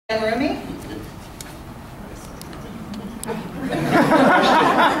Ruimy?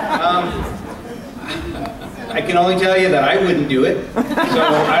 I can only tell you that I wouldn't do it, so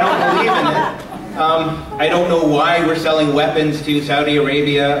I don't believe in it. I don't know why we're selling weapons to Saudi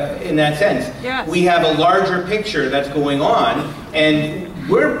Arabia in that sense. Yes. We have a larger picture that's going on, and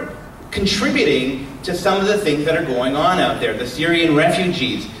we're contributing to some of the things that are going on out there. The Syrian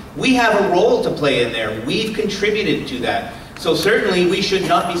refugees, we have a role to play in there. We've contributed to that. So certainly we should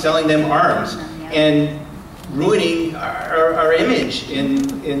not be selling them arms and ruining our image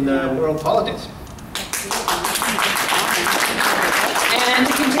in world politics. And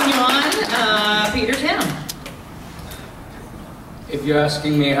to continue on, Peter Tam. If you're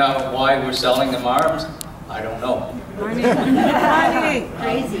asking me why we're selling them arms, I don't know. Money.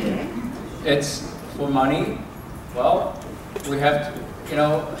 Crazy, eh? It's for money. Well, we have to, you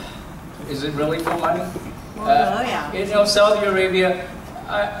know, is it really for money? Yeah. You know, Saudi Arabia,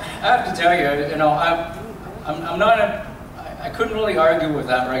 I have to tell you, you know, I'm not I couldn't really argue with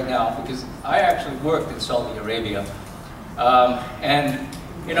that right now because I actually worked in Saudi Arabia. And,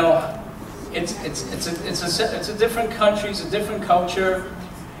 you know, it's a different country, it's a different culture.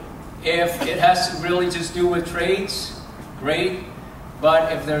 If it has to really just do with trades, great.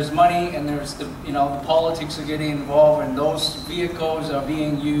 But if there's money and there's the, you know, the politics are getting involved and those vehicles are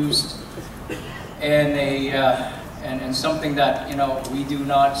being used in and something that, you know, we do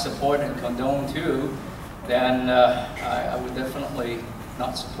not support and condone too, then I would definitely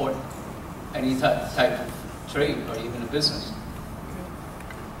not support any type of trade or even a business.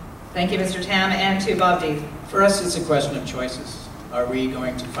 Thank you, Mr. Tam, and to Bob D. For us, it's a question of choices. Are we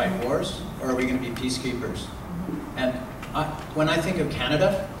going to fight wars, or are we going to be peacekeepers? And when I think of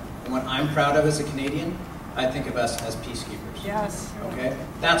Canada, and what I'm proud of as a Canadian, I think of us as peacekeepers. Yes. Okay?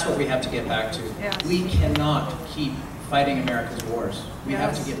 That's what we have to get back to. Yes. We cannot keep fighting America's wars. We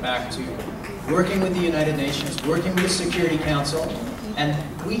have to get back to working with the United Nations, working with the Security Council, and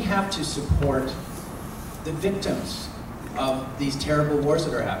we have to support the victims of these terrible wars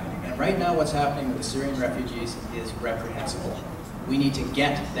that are happening. And right now what's happening with the Syrian refugees is reprehensible. We need to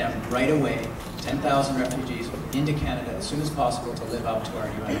get them right away, 10,000 refugees, into Canada as soon as possible to live up to our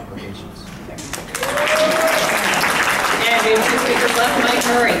UN obligations. Thank you. And we have two speakers left. Mike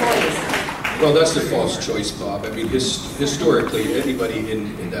Murray, please. Well, that's the false choice, Bob. I mean, historically, anybody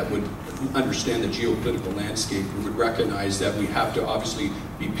that would understand the geopolitical landscape would recognize that we have to obviously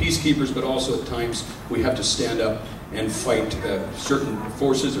be peacekeepers, but also at times we have to stand up and fight certain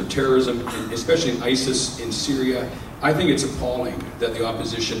forces or terrorism, especially in ISIS in Syria. I think it's appalling that the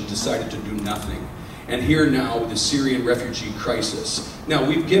opposition decided to do nothing. And here now, the Syrian refugee crisis. Now,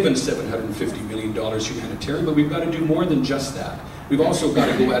 we've given $750 million humanitarian, but we've got to do more than just that. We've also got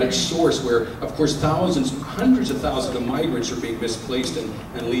to go at its source where, of course, thousands, hundreds of thousands of migrants are being misplaced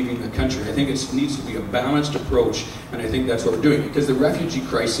and leaving the country. I think it needs to be a balanced approach, and I think that's what we're doing. Because the refugee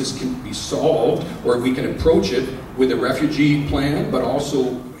crisis can be solved, or we can approach it with a refugee plan, but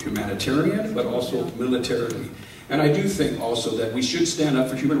also humanitarian, but also militarily. And I do think also that we should stand up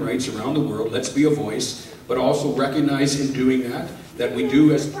for human rights around the world. Let's be a voice, but also recognize in doing that we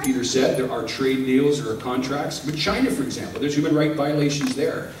do, as Peter said, there are trade deals or contracts. With China, for example, there's human rights violations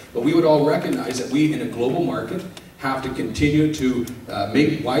there. But we would all recognize that we, in a global market, have to continue to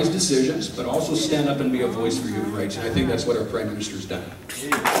make wise decisions, but also stand up and be a voice for human rights. And I think that's what our Prime Minister's done. And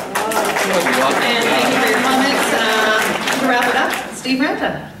thank you for your comments. To wrap it up, Steve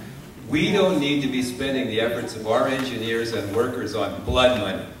Ranta. We don't need to be spending the efforts of our engineers and workers on blood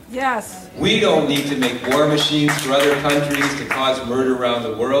money. Yes. We don't need to make war machines for other countries to cause murder around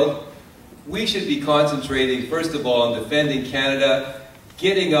the world. We should be concentrating, first of all, on defending Canada,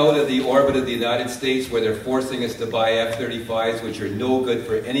 getting out of the orbit of the United States where they're forcing us to buy F-35s, which are no good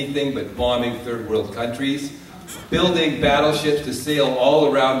for anything but bombing third world countries, building battleships to sail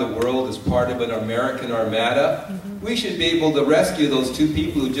all around the world as part of an American armada. We should be able to rescue those two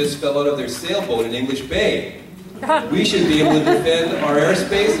people who just fell out of their sailboat in English Bay. We should be able to defend our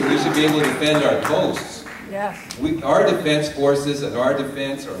airspace, and we should be able to defend our coasts. Yes. Our defense forces and our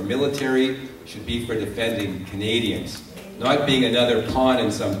defense, our military, should be for defending Canadians, not being another pawn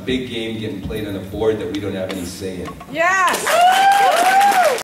in some big game getting played on a board that we don't have any say in. Yes.